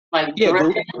Like Yeah,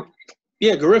 Garifuna.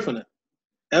 Yeah, Garifuna.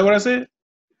 That's what I said?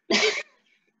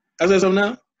 I said something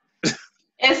else?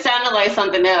 It sounded like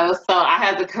something else, so I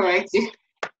had to correct you.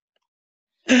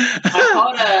 Like,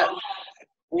 hold up.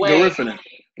 Wait. Garifuna.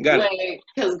 Got it.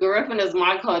 Because Garifuna is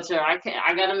my culture. I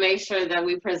got to make sure that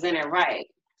we present it right.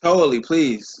 Totally,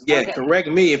 please. Yeah, Okay. correct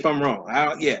me if I'm wrong.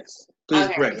 Yes. Please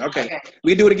Okay. correct. Okay.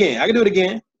 We do it again. I can do it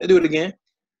again. Let's do it again.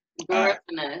 Garifuna.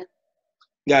 Right.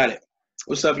 Got it.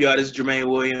 What's up, y'all? This is Jermaine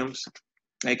Williams,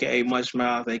 a.k.a.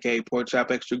 Mushmouth, a.k.a. Pork Chop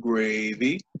Extra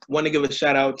Gravy. Want to give a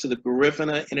shout out to the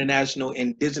Garifuna International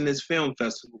Indigenous Film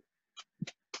Festival.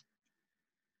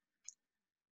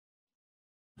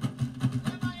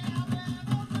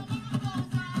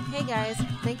 Hey guys,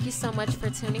 thank you so much for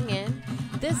tuning in.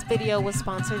 This video was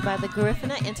sponsored by the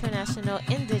Garifuna International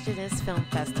Indigenous Film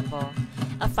Festival,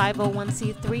 a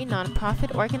 501c3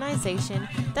 nonprofit organization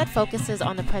that focuses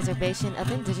on the preservation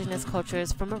of indigenous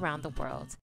cultures from around the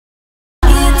world.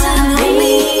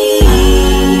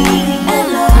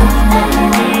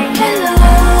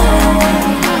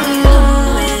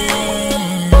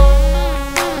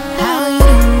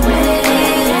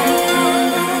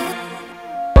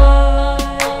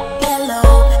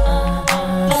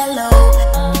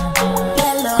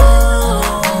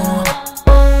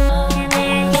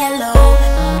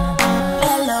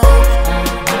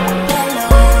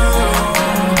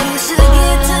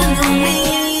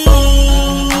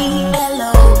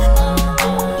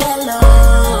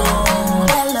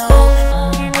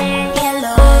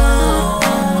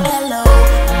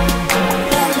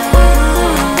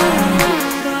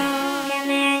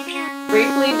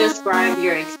 Describe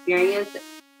your experience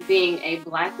being a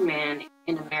Black man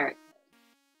in America.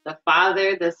 The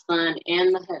father, the son,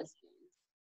 and the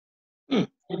husband.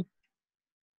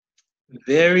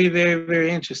 Very, very,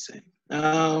 very interesting.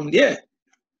 Yeah.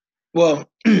 Well,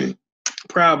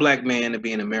 proud Black man to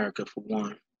be in America, for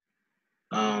one.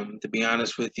 To be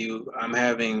honest with you, I'm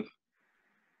having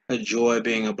a joy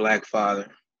being a Black father,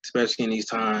 especially in these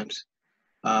times,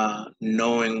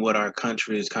 knowing what our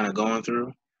country is kind of going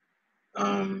through.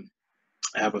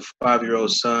 I have a 5-year-old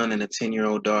son and a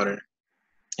 10-year-old daughter,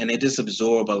 and they just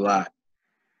absorb a lot,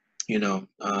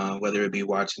 whether it be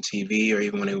watching TV or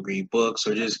even when they read books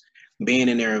or just being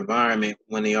in their environment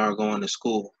when they are going to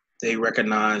school. They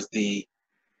recognize the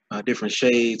different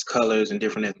shades, colors, and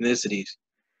different ethnicities,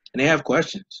 and they have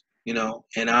questions,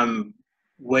 and I'm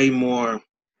way more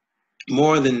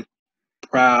than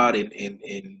proud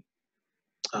and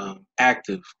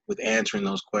active with answering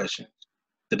those questions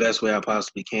the best way I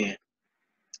possibly can.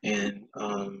 And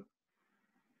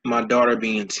my daughter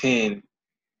being 10,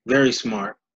 very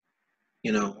smart,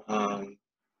 I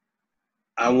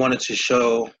wanted to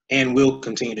show and will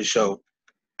continue to show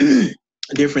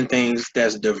different things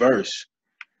that's diverse.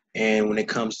 And when it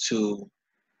comes to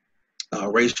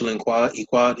racial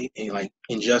equality and like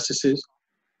injustices,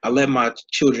 I let my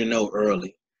children know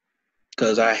early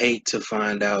because I hate to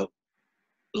find out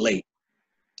late.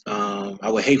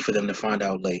 I would hate for them to find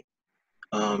out late.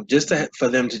 For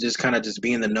them to just kind of just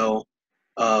be in the know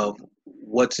of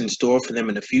what's in store for them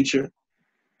in the future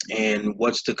and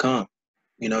what's to come.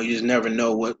 You just never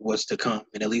know what's to come.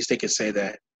 And at least they can say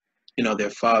that, their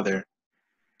father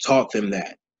taught them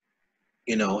that,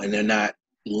 and they're not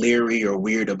leery or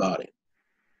weird about it,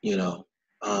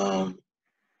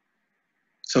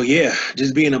 So yeah,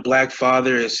 just being a Black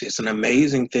father it's an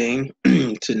amazing thing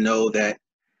to know that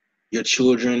your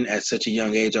children at such a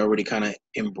young age already kind of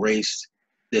embraced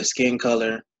their skin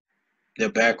color,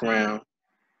 their background,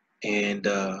 and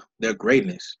their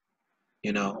greatness.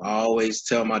 I always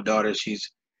tell my daughter she's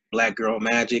Black girl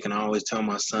magic, and I always tell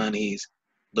my son he's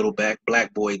little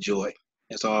black boy joy.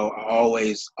 And so I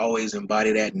always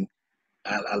embody that, and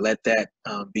I let that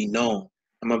be known.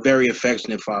 I'm a very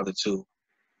affectionate father too.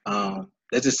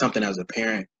 That's just something as a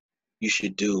parent you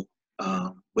should do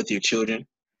with your children,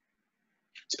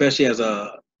 especially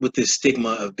with this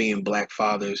stigma of being Black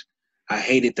fathers. I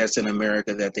hate it that's in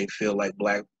America that they feel like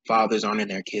Black fathers aren't in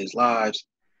their kids' lives,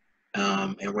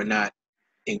 and we're not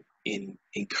in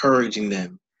encouraging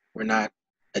them. We're not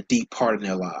a deep part in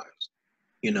their lives.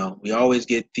 We always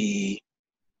get the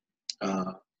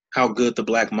how good the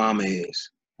Black mama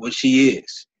is, what she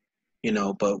is,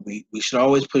 but we should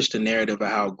always push the narrative of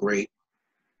how great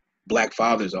Black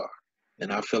fathers are.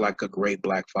 And I feel like a great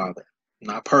Black father.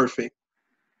 Not perfect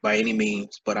by any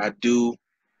means, but I do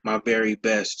my very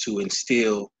best to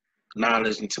instill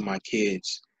knowledge into my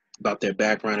kids about their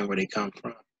background and where they come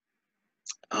from.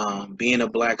 Being a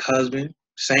Black husband,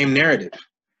 same narrative.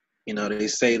 They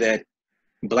say that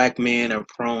Black men are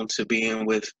prone to being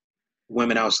with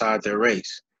women outside their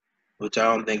race, which I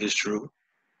don't think is true.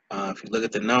 If you look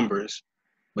at the numbers,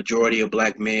 majority of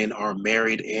black men are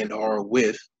married and are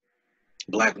with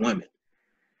black women.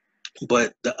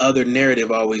 But the other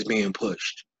narrative always being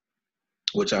pushed,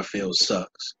 which I feel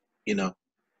sucks, you know.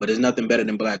 But there's nothing better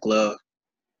than black love.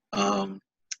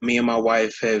 Me and my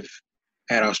wife have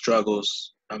had our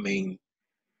struggles. I mean,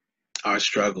 our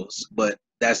struggles, but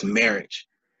that's marriage.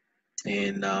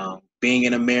 And being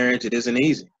in a marriage, it isn't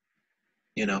easy.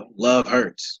 You know, love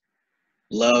hurts.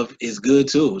 Love is good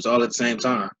too. It's all at the same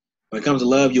time. When it comes to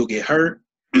love, you'll get hurt,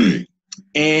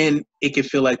 and it can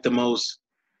feel like the most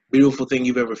beautiful thing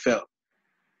you've ever felt.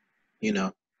 You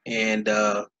know, and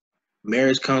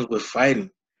marriage comes with fighting.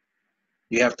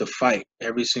 You have to fight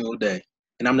every single day.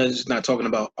 And I'm just not talking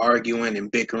about arguing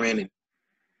and bickering and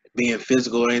being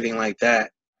physical or anything like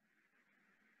that.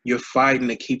 You're fighting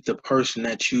to keep the person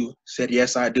that you said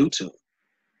yes I do to.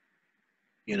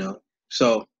 You know,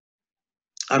 so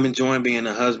I'm enjoying being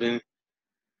a husband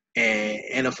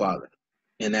and a father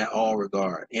in that all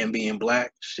regard. And being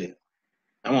black, shit,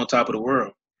 I'm on top of the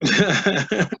world.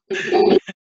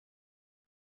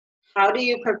 How do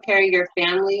you prepare your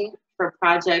family for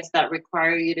projects that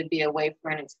require you to be away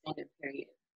for an extended period?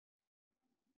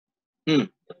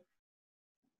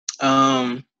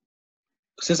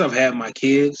 Since I've had my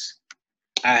kids,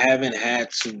 I haven't had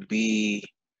to be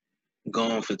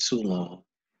gone for too long.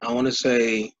 I want to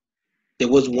say there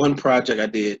was one project I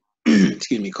did,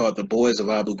 excuse me, called The Boys of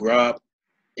Abu Ghraib.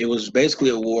 It was basically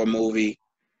a war movie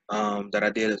that I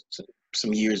did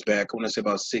some years back. I want to say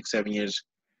about 6-7 years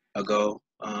ago.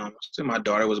 So my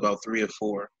daughter was about 3 or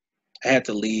 4. I had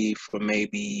to leave for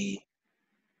maybe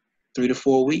 3 to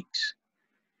 4 weeks.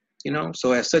 You know,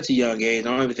 so at such a young age, I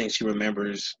don't even think she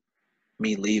remembers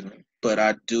me leaving. But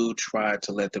I do try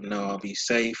to let them know I'll be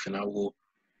safe, and I will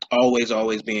always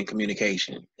be in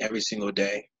communication every single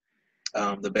day,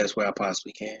 the best way I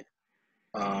possibly can.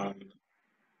 I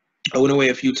went away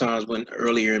a few times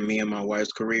earlier in me and my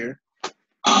wife's career.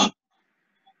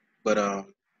 But I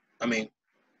mean,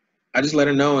 I just let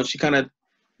her know, and she kind of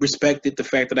respected the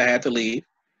fact that I had to leave,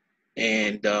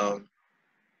 and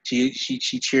she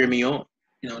cheered me on.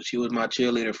 You know, she was my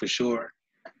cheerleader for sure,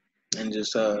 and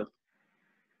just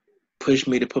pushed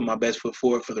me to put my best foot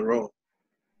forward for the role.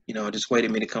 You know, just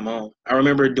waited me to come home. I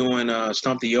remember doing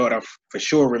Stomp the Yard. I for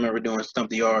sure remember doing Stomp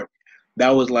the Yard. That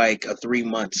was like a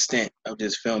 3-month stint of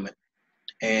just filming,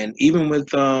 and even with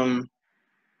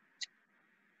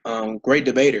Great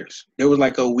Debaters, there was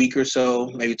like a week or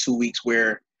so, maybe 2 weeks,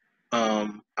 where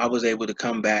I was able to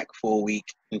come back for a week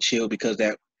and chill, because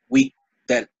that week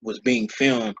that was being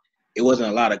filmed, it wasn't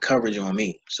a lot of coverage on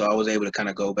me. So I was able to kind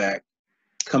of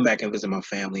come back and visit my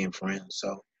family and friends.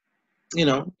 So, you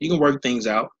know, you can work things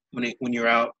out when you're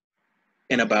out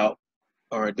and about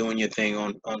or doing your thing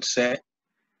on set.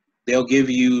 They'll give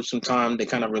you some time to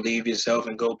kind of relieve yourself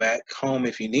and go back home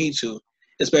if you need to,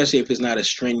 especially if it's not a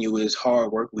strenuous,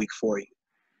 hard work week for you.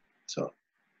 So.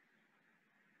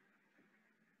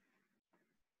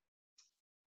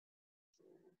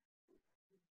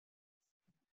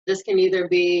 This can either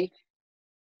be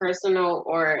personal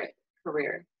or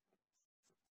career.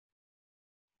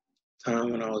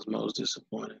 Time when I was most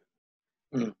disappointed.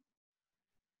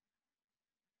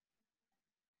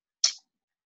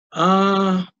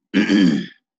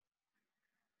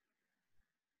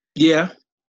 Yeah.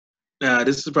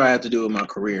 This is probably have to do with my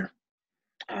career.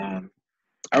 I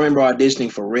remember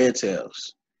auditioning for Red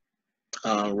Tails.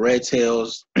 Red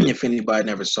Tails, if anybody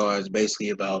never saw it, is basically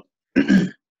about,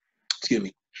 excuse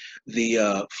me,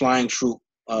 the flying troop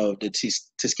of the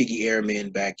Tuskegee Airmen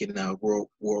back in World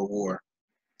War.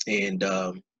 And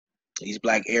these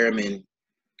black airmen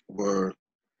were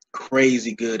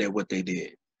crazy good at what they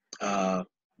did,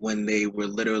 when they were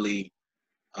literally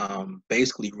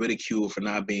basically ridiculed for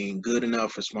not being good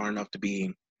enough or smart enough to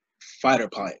be fighter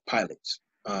pilots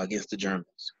against the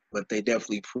Germans. But they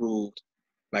definitely proved,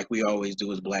 like we always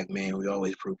do as black men, we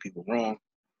always prove people wrong.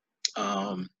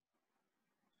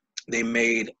 They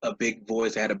made a big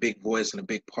voice, had a big voice and a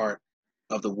big part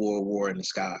of the war in the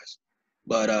skies.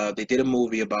 But they did a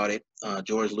movie about it.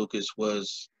 George Lucas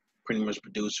was pretty much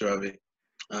producer of it,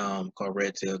 called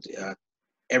Red Tails.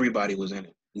 Everybody was in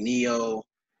it. Neo,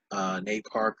 Nate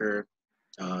Parker,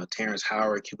 Terrence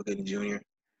Howard, Cuba Gooding Jr.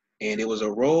 And it was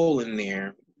a role in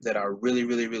there that I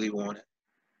really wanted.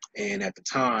 And at the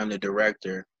time, the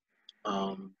director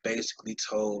basically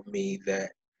told me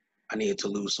that I needed to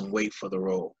lose some weight for the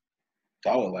role. So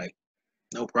I was like,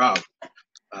 no problem.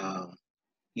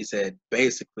 He said,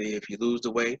 basically, if you lose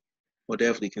the weight, we'll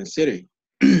definitely consider you.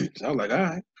 So I was like, all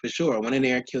right, for sure. I went in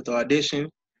there and killed the audition.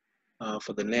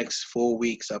 For the next 4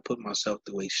 weeks, I put myself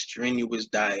through a strenuous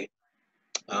diet.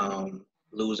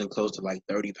 losing close to like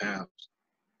 30 pounds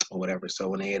or whatever. So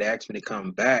when they had asked me to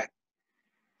come back,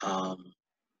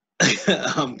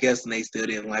 I'm guessing they still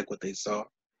didn't like what they saw,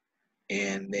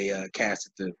 and they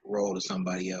casted the role to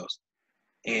somebody else.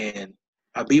 And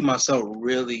I beat myself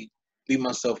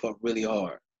up really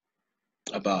hard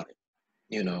about it,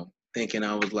 you know, thinking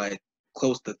I was like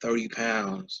close to 30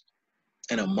 pounds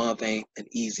in a month ain't an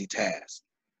easy task,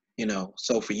 you know.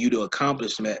 So for you to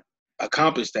accomplish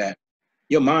that,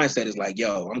 your mindset is like,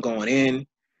 yo, I'm going in,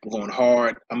 I'm going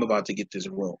hard, I'm about to get this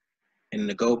role. And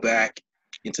to go back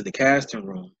into the casting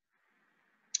room,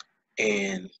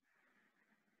 and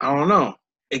I don't know,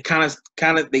 it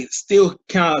they still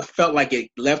kind of felt like it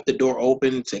left the door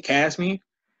open to cast me,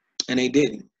 and they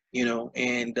didn't, you know.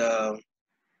 And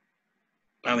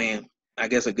I mean, I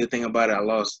guess a good thing about it, I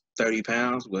lost 30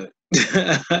 pounds, but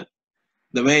the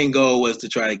main goal was to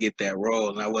try to get that role,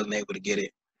 and I wasn't able to get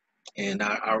it. And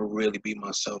I really beat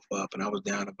myself up, and I was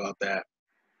down about that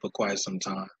for quite some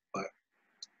time. But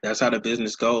that's how the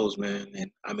business goes, man.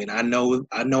 And I mean, I know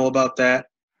about that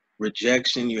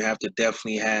rejection. You have to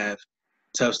definitely have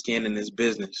tough skin in this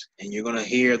business, and you're gonna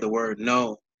hear the word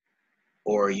no,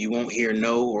 or you won't hear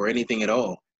no or anything at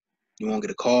all. You won't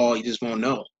get a call. You just won't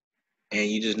know, and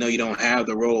you just know you don't have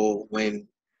the role when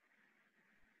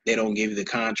they don't give you the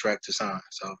contract to sign.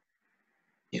 So,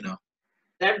 you know.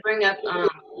 That bring up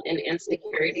an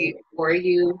insecurity for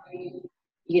you,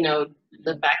 you know,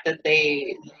 the fact that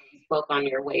they spoke on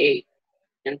your weight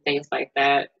and things like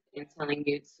that and telling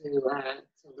you to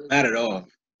lose. Not at all.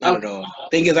 Not at all.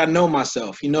 Thing is, I know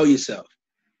myself. You know yourself.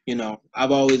 You know,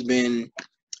 I've always been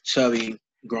chubby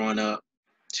growing up,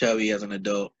 chubby as an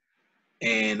adult.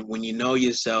 And when you know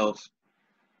yourself,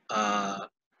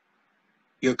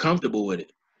 you're comfortable with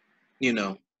it. You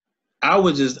know, I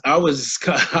was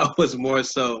more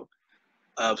so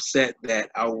upset that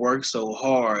I worked so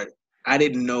hard. I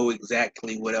didn't know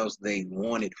exactly what else they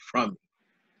wanted from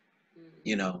me,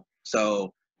 you know.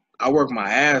 So I worked my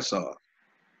ass off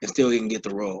and still didn't get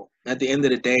the role. At the end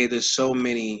of the day, there's so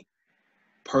many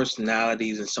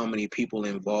personalities and so many people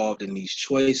involved in these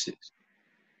choices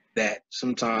that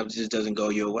sometimes it just doesn't go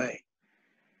your way.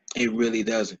 It really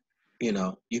doesn't. You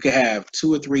know, you could have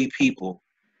 2 or 3 people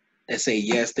that say,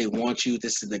 yes, they want you.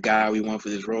 This is the guy we want for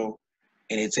this role.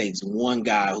 And it takes one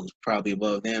guy who's probably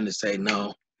above them to say,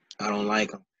 no, I don't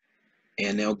like him.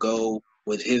 And they'll go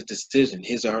with his decision,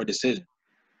 his or her decision.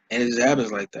 And it just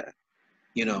happens like that,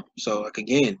 you know. So, like,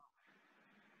 again,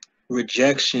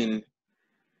 rejection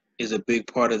is a big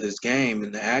part of this game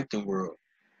in the acting world.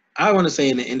 I want to say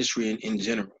in the industry in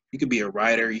general. You could be a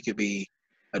writer, you could be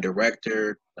a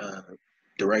director,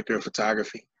 director of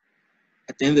photography.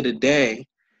 At the end of the day,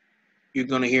 you're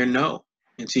going to hear no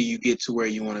until you get to where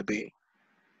you want to be,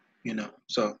 you know.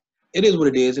 So it is what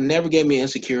it is. It never gave me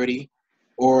insecurity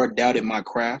or doubted my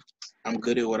craft. I'm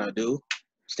good at what I do,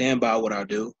 stand by what I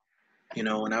do, you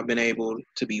know, and I've been able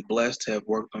to be blessed to have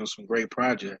worked on some great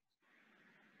projects,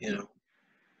 you know.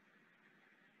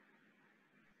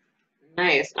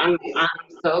 Nice. I'm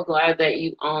so glad that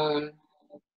you own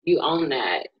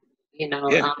that. You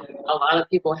know, Yeah, a lot of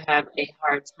people have a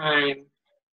hard time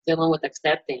dealing with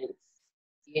acceptance.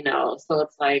 You know, so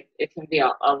it's like it can be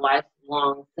a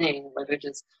lifelong thing where they're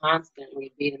just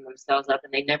constantly beating themselves up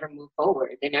and they never move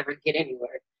forward. They never get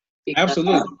anywhere because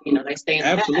absolutely. you know they stay in the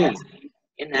Absolutely. past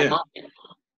in that Yeah, moment.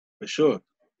 for sure.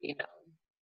 You know,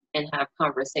 and have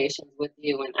conversations with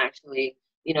you and actually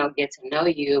you know get to know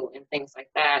you and things like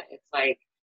that. It's like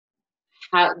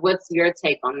what's your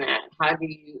take on that? How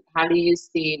do you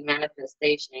see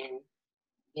manifestation,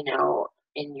 you know,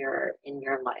 in your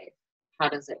life? How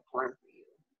does it form for you?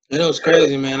 You know, it's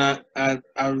crazy, man. I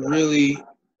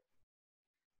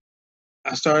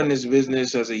started this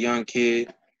business as a young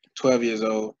kid, 12 years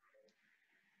old.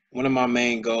 One of my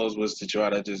main goals was to try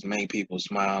to just make people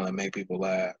smile and make people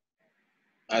laugh.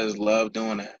 I just love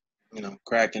doing that, you know,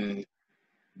 cracking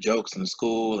jokes in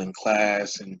school and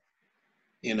class and,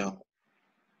 you know,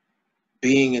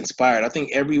 being inspired. I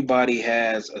think everybody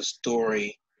has a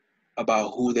story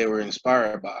about who they were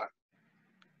inspired by.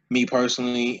 Me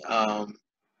personally,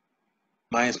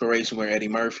 my inspiration were Eddie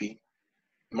Murphy,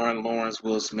 Martin Lawrence,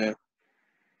 Will Smith.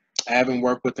 I haven't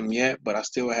worked with them yet, but I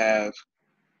still have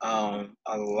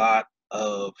a lot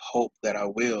of hope that I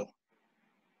will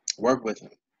work with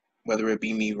him, whether it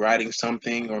be me writing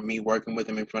something or me working with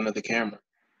him in front of the camera.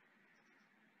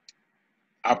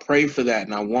 I pray for that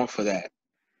and I want for that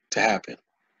to happen.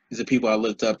 These are people I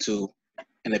looked up to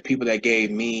and the people that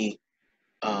gave me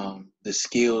the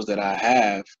skills that I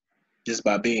have just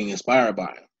by being inspired by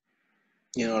them.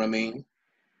 You know what I mean?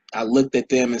 I looked at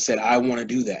them and said, I want to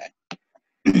do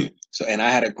that. So, and I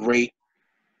had a great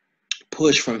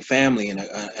push from family and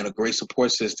a great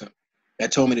support system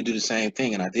that told me to do the same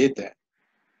thing, and I did that.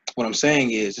 What I'm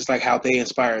saying is, just like how they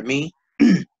inspired me,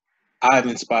 I've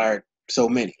inspired so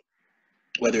many,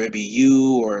 whether it be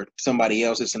you or somebody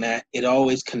else, this and that. It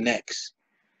always connects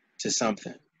to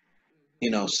something,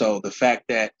 you know. So the fact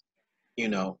that, you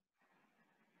know,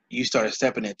 you started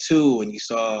stepping at 2 and you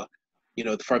saw, you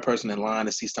know, the first person in line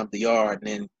to see Stomp the Yard,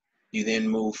 and then you then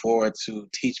move forward to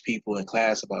teach people in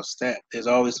class about step. There's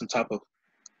always some type of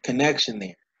connection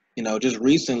there. You know, just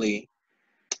recently,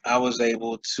 I was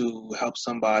able to help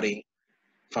somebody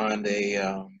find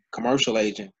a commercial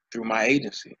agent through my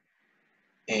agency.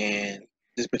 And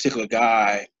this particular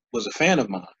guy was a fan of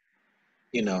mine,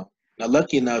 you know. Now,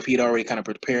 lucky enough, he'd already kind of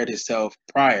prepared himself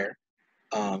prior.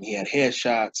 He had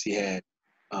headshots, he had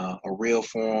a reel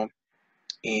for him,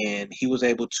 and he was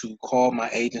able to call my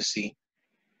agency,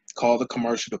 call the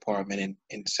commercial department,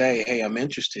 and say, hey, I'm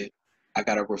interested. I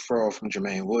got a referral from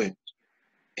Jermaine Williams.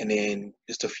 And then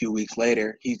just a few weeks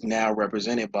later, he's now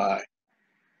represented by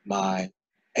my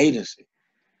agency.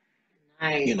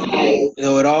 Nice. You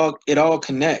know, it all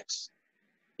connects,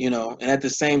 you know, and at the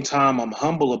same time, I'm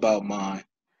humble about mine.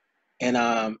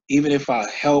 And even if I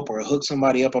help or hook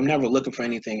somebody up, I'm never looking for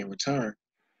anything in return.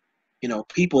 You know,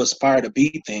 people aspire to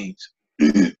be things,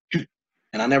 and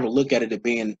I never look at it as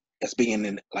being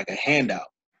in, like, a handout.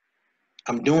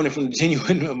 I'm doing it from the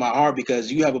genuine of my heart,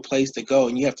 because you have a place to go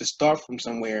and you have to start from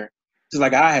somewhere, just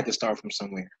like I had to start from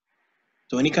somewhere.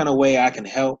 So any kind of way I can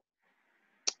help,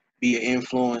 be an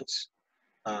influence,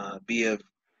 be a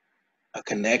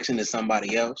connection to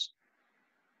somebody else,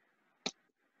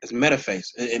 it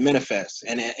manifests,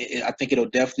 and I think it'll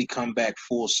definitely come back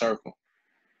full circle.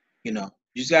 You know,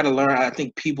 you just got to learn. I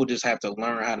think people just have to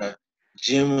learn how to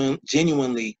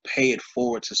genuinely pay it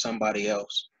forward to somebody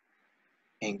else,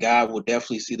 and God will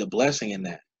definitely see the blessing in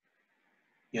that.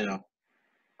 You know,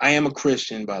 I am a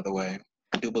Christian, by the way.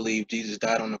 I do believe Jesus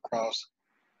died on the cross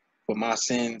for my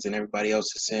sins and everybody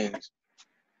else's sins.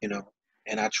 You know,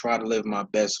 and I try to live my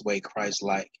best way,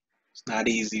 Christ-like. It's not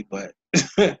easy, but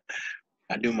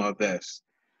I do my best.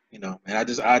 You know, and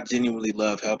I genuinely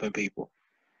love helping people.